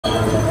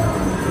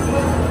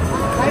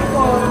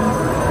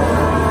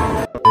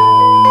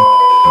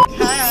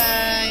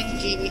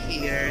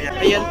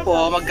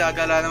po,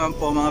 maggagala naman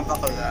po mga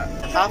bakla.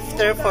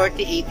 After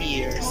 48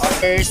 years.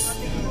 First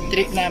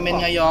trip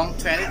namin ngayong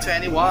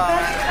 2021.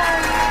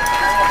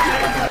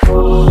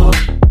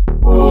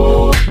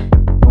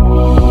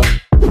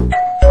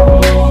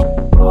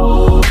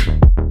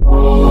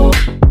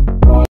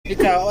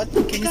 Ikaw, what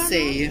can you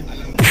say?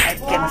 I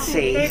can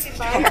say.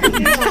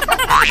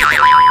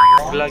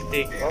 Vlog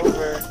take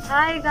over.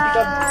 Hi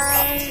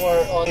guys!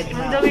 On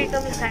the way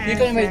kami sa Hindi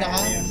kayo may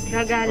naka?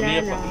 Nagala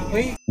lang.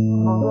 Uy!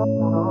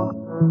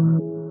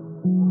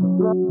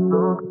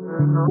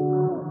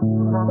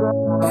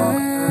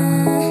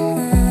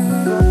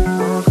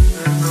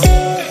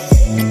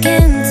 I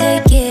can't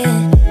take it.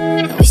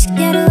 I wish I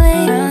get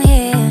away from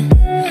here.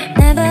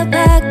 Never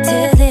back to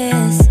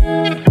this.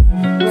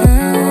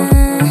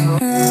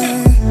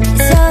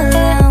 It's all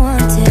I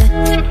want to,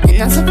 and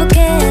not to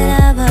forget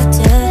about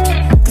you.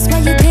 'Cause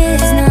what you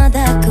did is not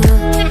that cool.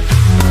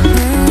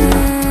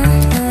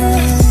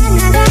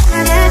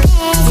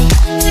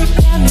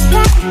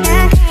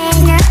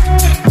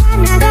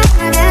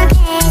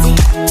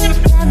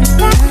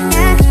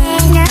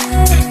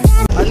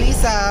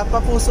 Alisa,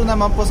 papuso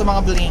naman po sa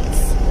mga blinks.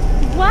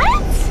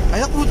 What?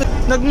 Ay ako,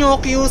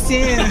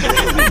 nag-nyokyusin.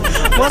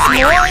 What's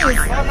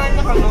noise?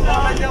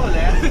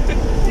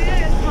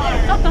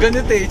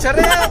 Ganito eh,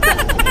 charet!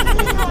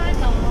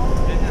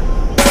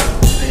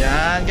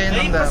 Ayan, ganyan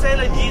lang daw.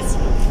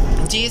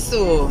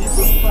 Jisoo.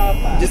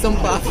 Jisoo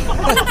Papa.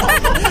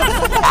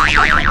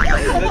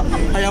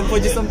 Ayan po,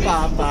 Jisoo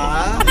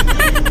Papa.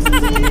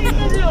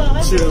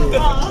 True.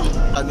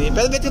 Ano yun?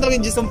 Pero bet ko talaga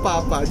yung Jisoo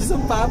Papa. Jisoo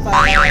Papa.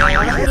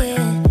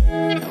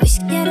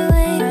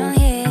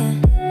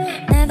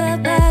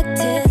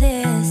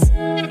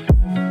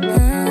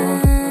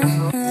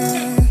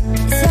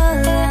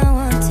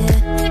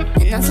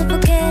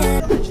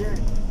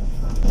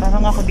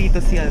 Parang ako dito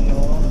si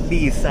ano,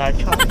 Lisa.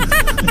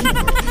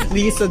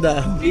 Lisa daw.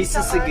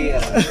 Lisa sige.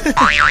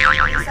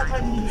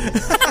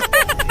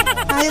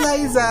 Hi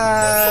Liza!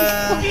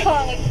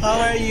 How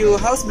are you?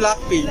 How's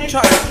Blackpink?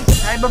 Char!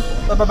 Ay,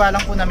 bababa lang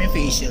po namin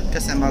facial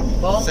kasi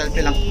mag-selfie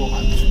lang po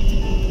kami.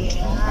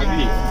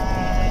 Agree.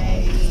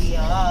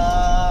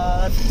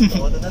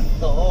 Todo na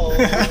to.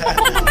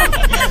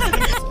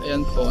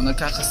 Ayan po,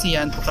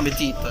 nagkakasiyan po kami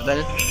dito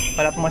dahil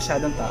wala po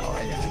masyadong tao.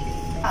 Ayan.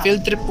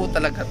 Field trip po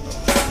talaga to.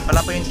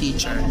 Wala pa yung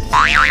teacher.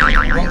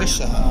 Bongga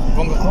siya.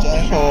 Bongga ko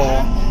dyan.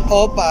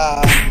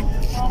 Opa.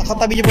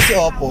 Nakatabi niyo po si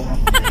Opo.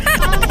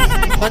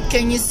 What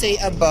can you say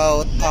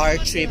about our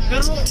trip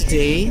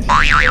today?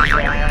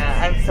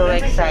 I'm so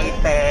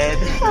excited.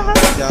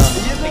 Yeah.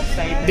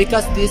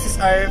 Because this is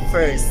our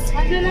first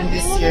in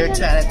this year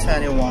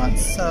 2021.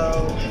 So,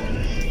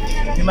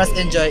 we must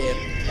enjoy it.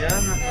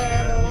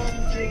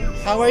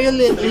 How are you,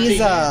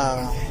 Lisa?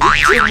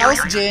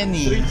 How's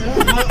Jenny?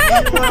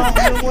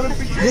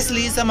 This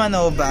Lisa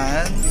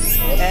Manoban,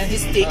 and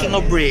he's taking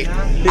a break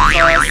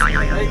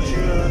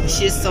because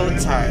she's so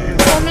tired.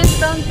 Comment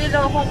down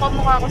below kung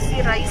kamukha ko si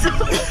Raisa.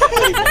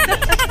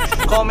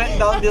 Comment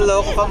down below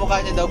kung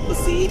kamukha niya daw po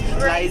si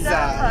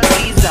Liza.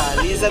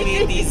 Liza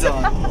May Dizon.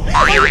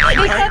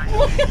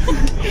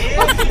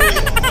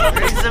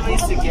 Liza may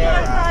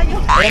sigara.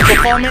 And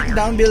comment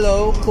down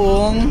below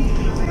kung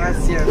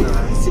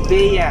Si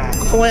Bea.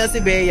 kung wala si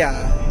Bea.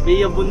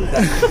 Bea Bunda.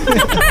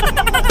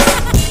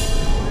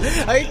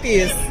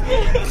 Artist,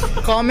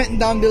 comment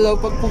down below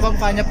pag kung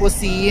kamukha niya po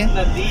si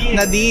Nadine.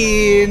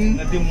 Nadine.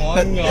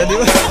 Nadimonyo.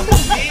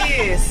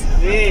 Yes.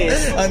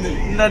 Ano?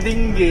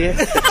 Nadingge.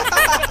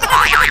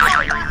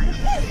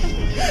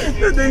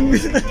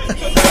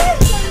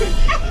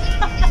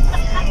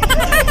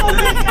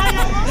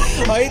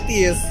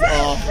 Artist,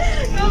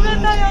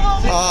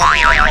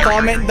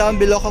 comment down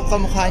below kung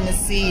kamukha niya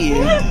si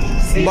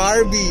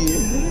Barbie.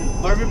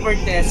 Barbie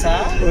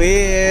Fortesa.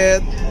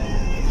 With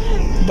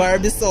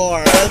Barbie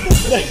sword.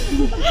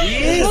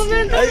 Yes.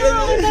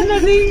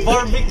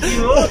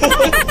 Barbecue.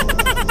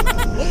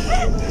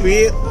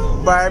 With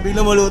Barbie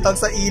lumulutang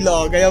sa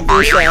ilog. Kaya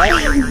po siya.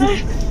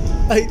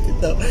 Ay,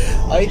 ito.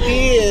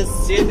 Artist.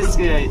 Since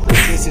good.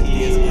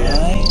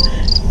 Ay,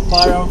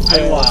 parang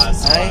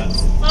fresh. Ay,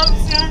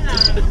 Moms yan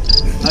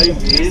ah. Ay,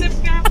 Isip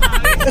ka pa.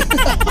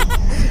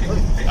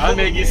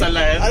 may gisa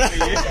lang.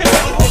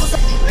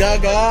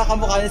 Gaga,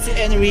 kamukha niya si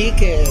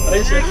Enrique. Ay,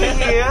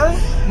 siya.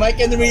 Mike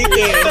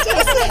Enrique.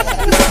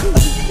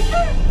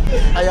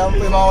 Ayan po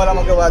yung mga wala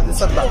magawa dun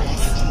sa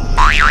bus.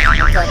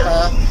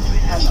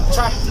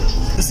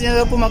 Gusto niya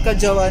daw po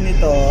magka-jowa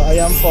nito.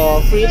 Ayan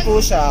po, free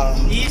po siya.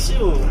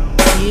 Issue.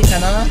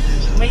 Ano?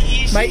 May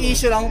issue. May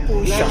issue lang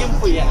po siya. Laging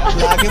po yan.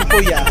 Laging po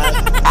yan.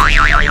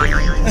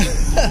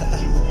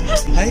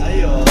 Ay,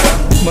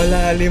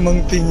 malalim ang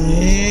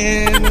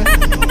tingin.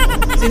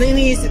 Sino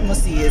iniisip mo,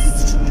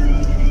 sis?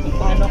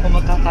 Paano ako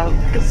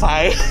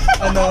makakasay?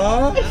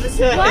 Ano?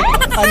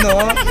 Ano?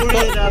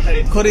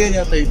 Korean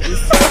yata ito.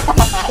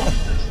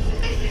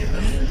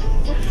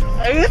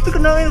 Ay, gusto ko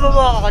namin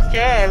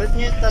babaka, ba't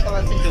niyo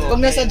tatawan si Joe?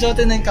 Kung nasa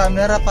jote na yung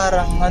camera,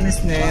 parang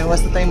anis ne,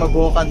 basta tayong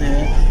mabukan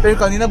eh. Pero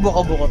kanina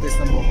buka-buka, tis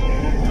na buka.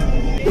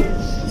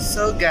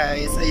 So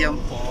guys, ayan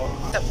po.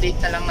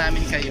 Update na lang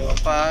namin kayo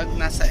pag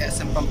nasa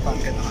SM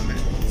Pampanga na kami.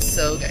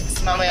 So guys,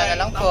 mamaya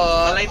na lang po.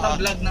 Malight ang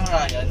vlog ng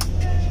Ryan.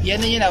 Yan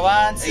na yun na,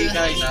 once. Hey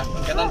guys,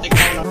 magandang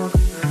tignan na.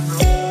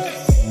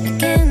 I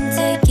can't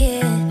take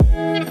it.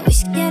 I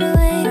wish I get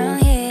away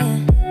from here.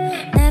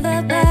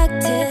 Never back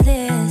to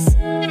this.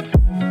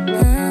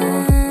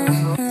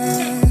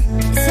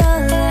 It's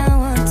all I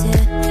want to.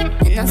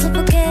 And also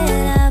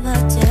forget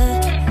about you.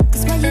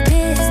 'Cause what you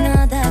did is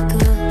not that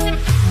cool.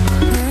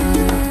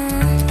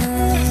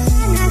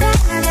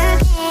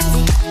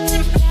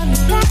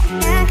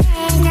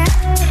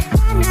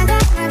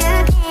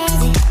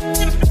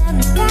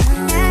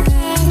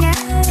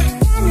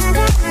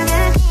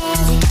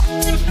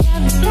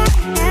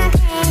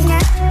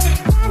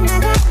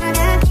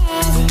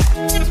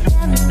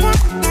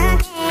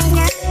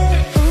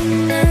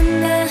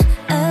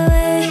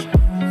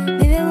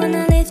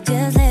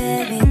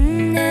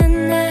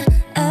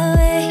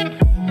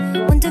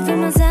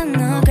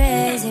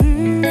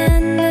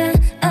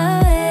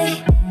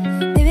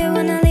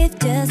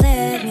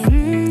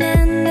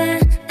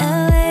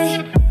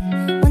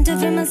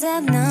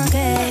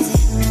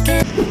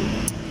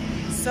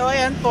 So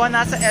ayan po,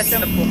 nasa SM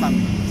na po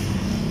kami.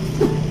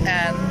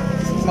 And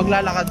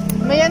maglalakad.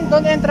 May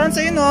doon entrance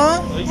ayun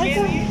no?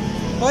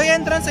 Hoy,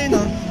 entrance ayun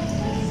no?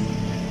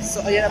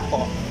 So ayan na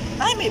po.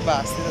 Ay, may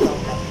bus.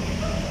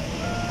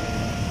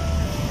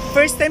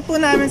 First time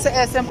po namin sa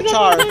SM.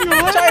 Char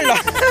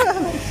lang.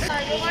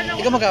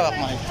 Ikaw magawak,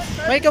 May.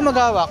 May ikaw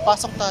magawak.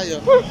 Pasok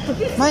tayo.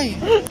 May.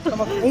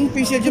 Ay,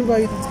 facial job ba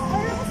ito?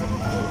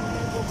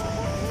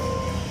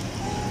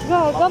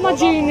 Gaga,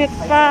 ma-ginit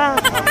pa.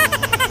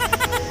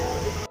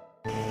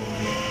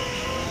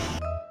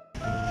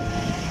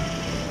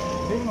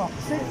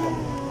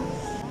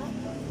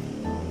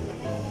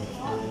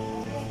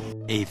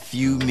 A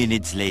few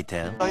minutes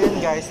later. So yun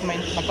guys, may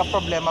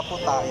nagka-problema po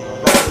tayo.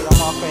 Dahil ang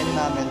mga friend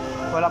namin,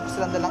 wala po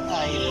silang dalang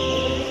ID.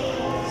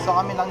 So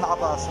kami lang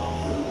nakapasok.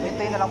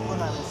 Hintay na lang po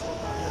namin sila.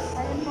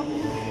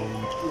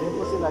 Ayan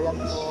po sila, yan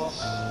po.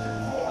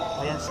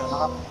 Ayan siya,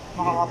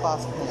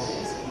 makakapasok na lang.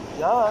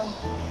 Yan.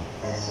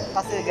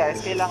 Kasi guys,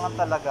 kailangan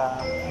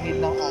talaga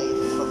need ng ID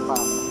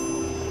pagpasok.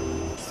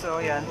 So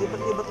yan,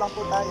 libot-libot lang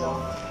po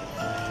tayo.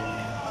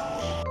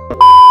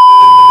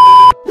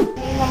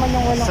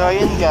 So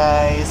yun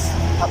guys,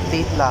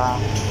 update lang.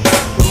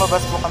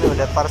 Lumabas po kami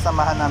ulit para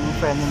samahan namin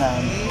friend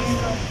namin.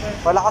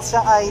 Wala kasi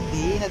siyang ID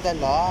na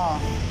dala.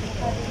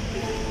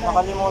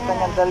 Nakalimutan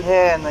niyang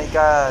dalhin, my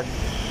god.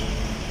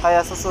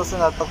 Kaya sa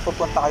susunod, pag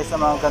pupunta kayo sa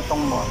mga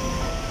gantong mall,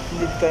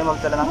 hindi kayo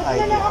magdala ng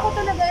ID.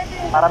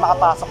 Para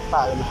makapasok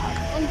tayo lahat.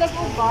 On the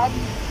go bag,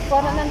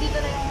 para nandito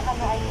na yung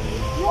ID.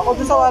 Ako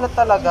dun sa wallet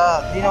talaga,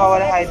 di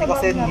nawawala ng ID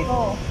kasi need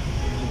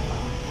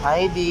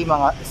ID,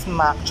 mga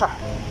smack, char.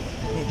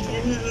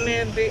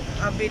 Maybe,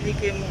 abili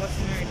kayo mo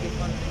kasi hindi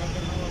pa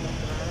natin nawala.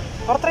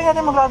 Para try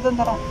natin maglaro doon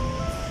na lang.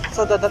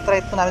 So, try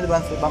po namin diba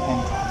sa ibang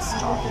entrance.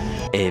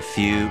 A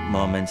few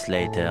moments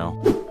later.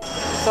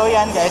 So,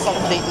 yan guys,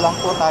 update lang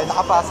po tayo.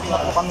 Nakapasok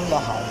na po kami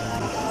lahat.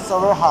 So,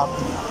 we're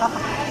happy.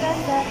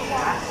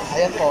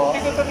 Ayan po.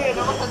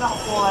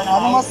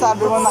 Ano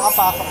masabi mo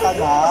nakapasok ka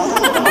na?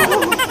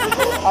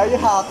 Are you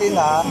happy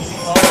na?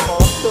 Oo,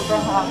 super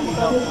happy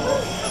na po.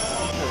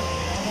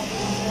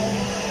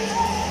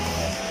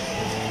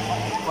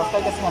 Basta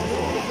kasi nga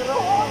nito.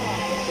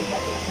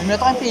 May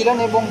minute kayong pila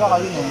na bongga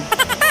kayo eh.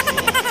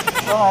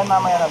 So ngayon,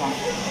 mamaya na lang.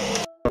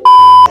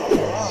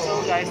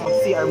 So guys,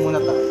 mag-CR muna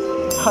tayo.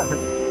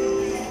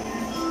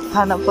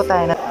 Hanap po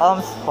tayo ng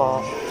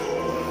po.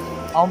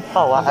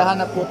 Pawa.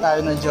 Maghahanap po tayo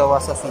ng jowa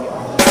sa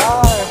CR.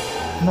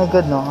 My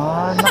God, no?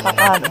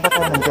 Nakakahanap ba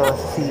tayo ng jowa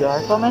sa CR?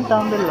 Comment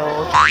down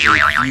below. A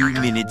few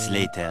minutes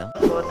later.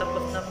 So,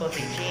 tapos na po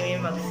si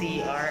Jayme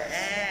mag-CR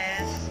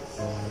and...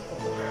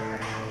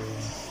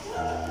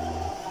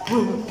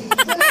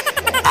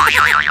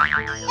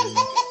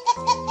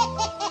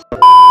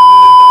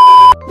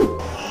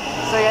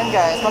 So yan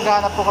guys,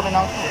 maghahanap po kami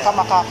ng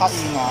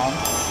kamakakainan.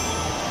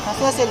 Nasa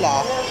na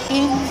sila?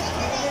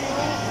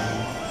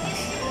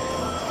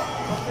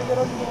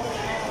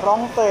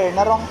 Wrong turn,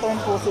 na wrong turn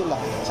po sila.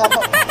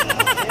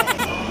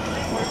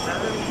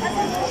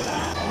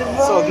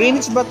 So,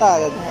 Greenwich ba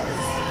tayo?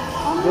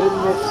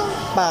 Greenwich.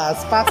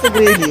 Pass to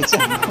Greenwich.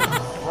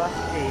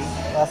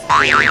 Pass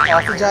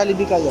to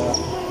Jollibee kayo.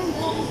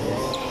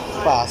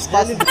 Pass.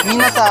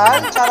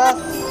 Minasal, charas.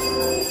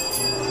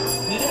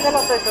 Dito na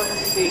lang tayo sa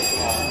stage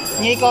na.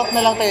 Ni-count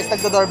na lang tayo,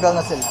 tagdo-doorbell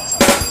na sila.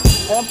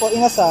 Ayan po,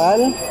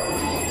 inasal.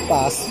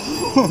 Pass.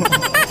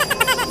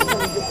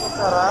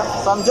 Sarap.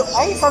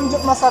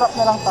 Samjuk masarap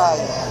na lang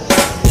tayo.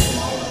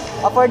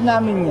 Afford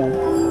namin yan.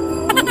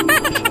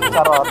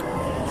 Charot.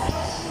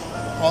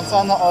 Yan,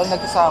 sana all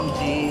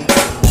nag-samji.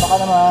 Baka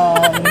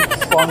naman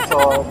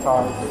sponsor,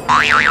 charot.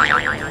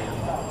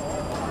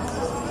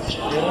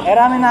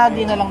 Ramen na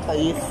di na lang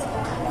tayo.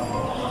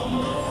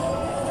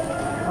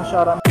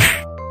 Masyara.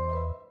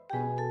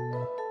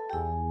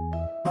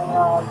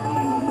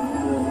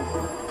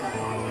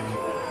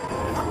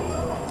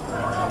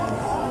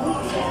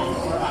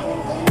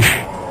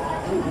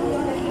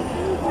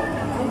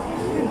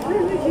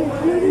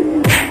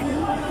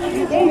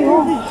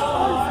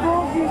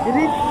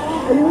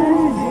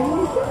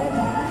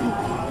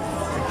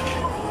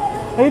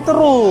 Hey,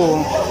 true.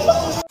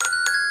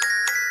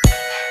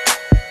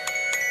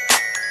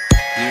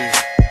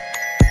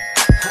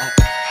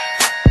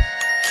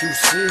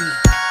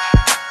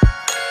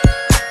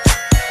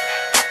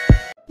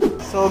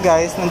 So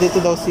guys, nandito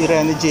daw si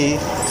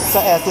Renejay sa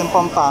SM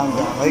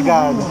Pampanga. Oh my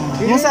God.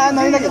 Yung sa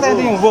ano, yung nakita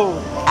natin yung wow.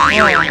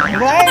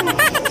 Right?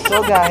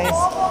 So guys,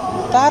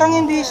 parang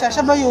hindi siya.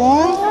 Siya ba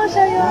yun? Oo,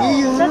 siya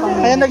yun.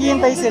 Kaya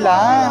naghihintay sila.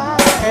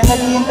 Kaya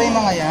naghihintay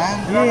mga yan.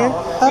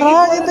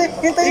 Tara,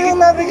 hintay yung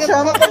namin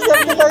siya.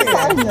 Mapagsabi tayo sa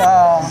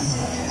kanya.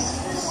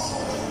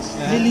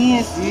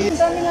 Bilis. Ang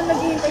dami nga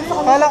naghihintay sa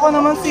Kala ko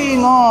naman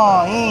sino.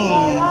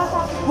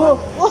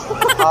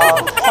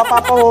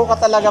 Papapawo ka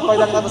talaga pag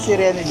nakita si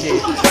Renejay.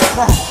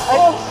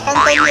 Ay,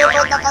 kanta niya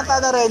pa na kanta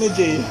na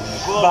Renejay.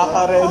 Baka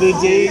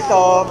Renejay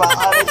to,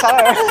 baka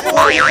Renejay.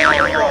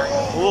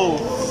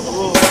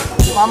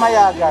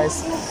 Mamaya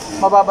guys,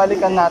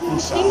 mababalikan natin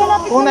siya.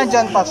 Kung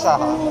nandyan pa siya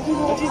ha.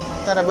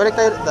 Tara, balik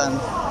tayo doon.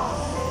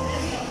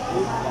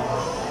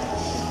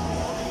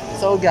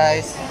 So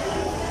guys,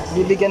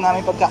 bibigyan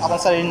namin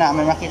pagkakapasali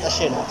namin makita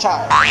sila.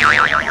 Char!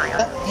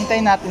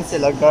 Hintayin natin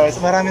sila guys.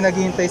 Marami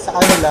naghihintay sa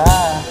kanila.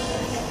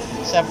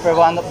 Siyempre,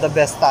 one of the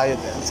best tayo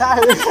din.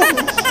 Char!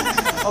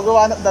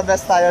 One of the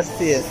best tayo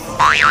sis.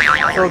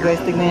 So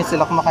guys, tignan nyo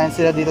sila. Kumakain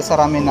sila dito sa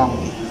Raminang.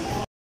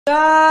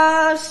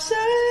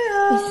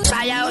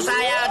 Sayaw,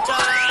 sayaw,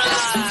 choy!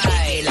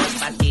 Ilang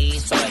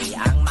patisoy,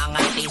 ang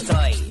mga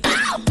tisoy.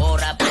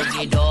 Pura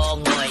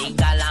pugidongoy,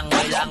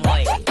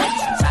 galangoy-langoy.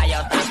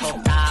 Sayaw,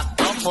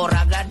 tapok-tapok,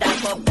 pura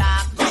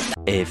gadapok-tapok.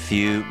 A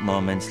few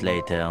moments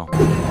later.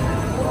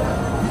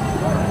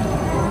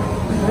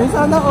 Ay,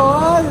 sana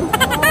all!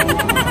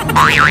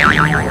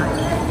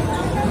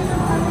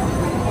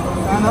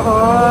 Sana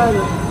all!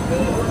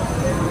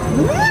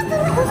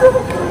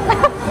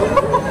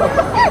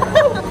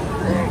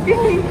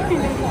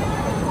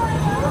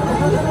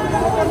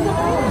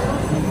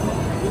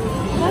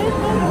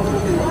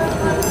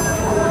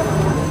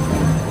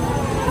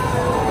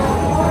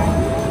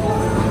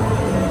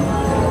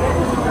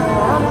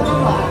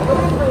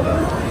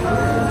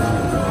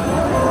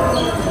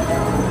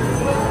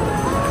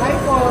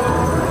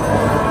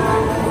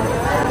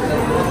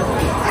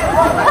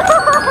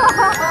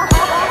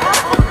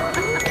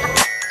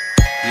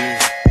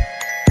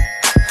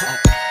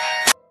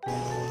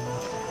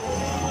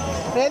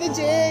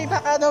 Renejay,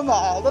 baka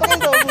naman.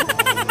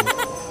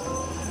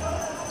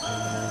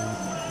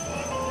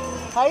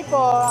 Hi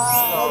po.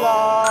 Hello.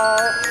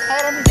 Hi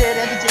Renejay,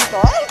 Renejay to.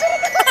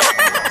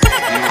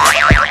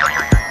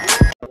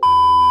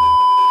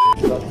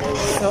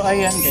 So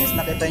ayan guys,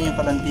 nakita niyo yung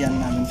kalantian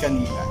namin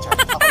kanina.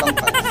 Tsaka ako lang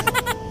pala.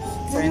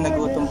 So yung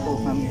nagutom po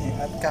kami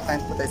at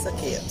kakain po tayo sa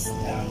KFC.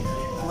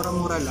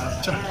 Mura-mura lang.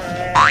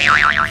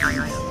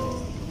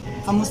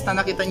 Kamusta?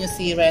 Nakita niyo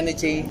si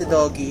Renejay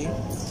Dogie?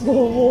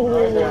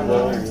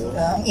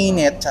 Ang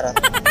init, charot.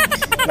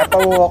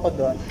 Napawo ako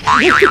doon.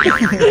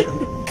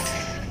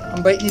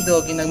 Ang bait ni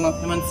Dogie,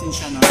 nagmamansin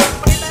siya na.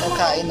 So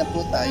kain na po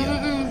tayo.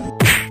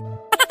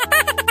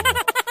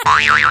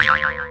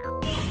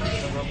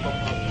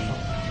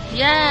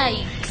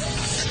 Yay!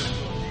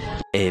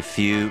 A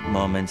few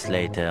moments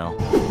later.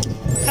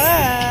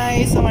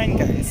 Hi! So ngayon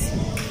guys,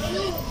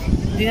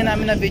 hindi na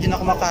namin na video na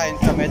kumakain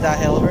kami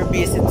dahil we're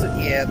busy to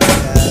eat.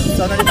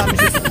 So nandito kami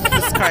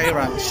sa Sky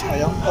Ranch.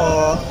 Ayun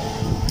po.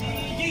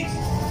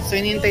 So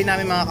inintay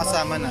namin mga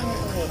kasama namin.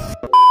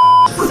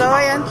 So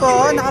ayan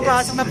po,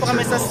 nakapasok na po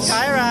kami sa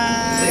Sky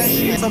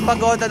Ranch. So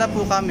pagoda na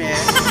po kami.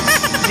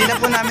 Hindi na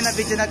po namin na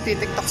video,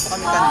 nagtitiktok po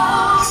kami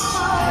kanina.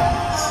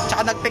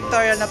 Tsaka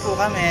nagpictorial na po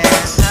kami.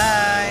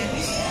 Hi!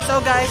 So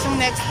guys, yung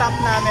next stop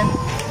namin,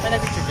 may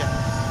nag-picture dyan.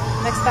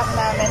 Next stop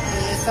namin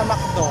is sa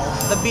McDo,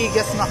 the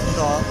biggest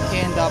McDo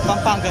in the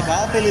Pampanga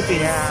ba?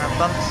 Philippines? Yeah,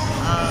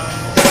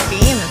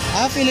 Philippines.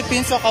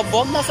 Philippines. So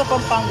kabog na sa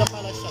Pampanga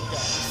pala siya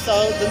guys. So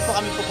dun po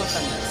kami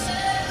pupunta next.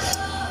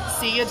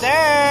 See you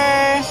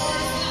there!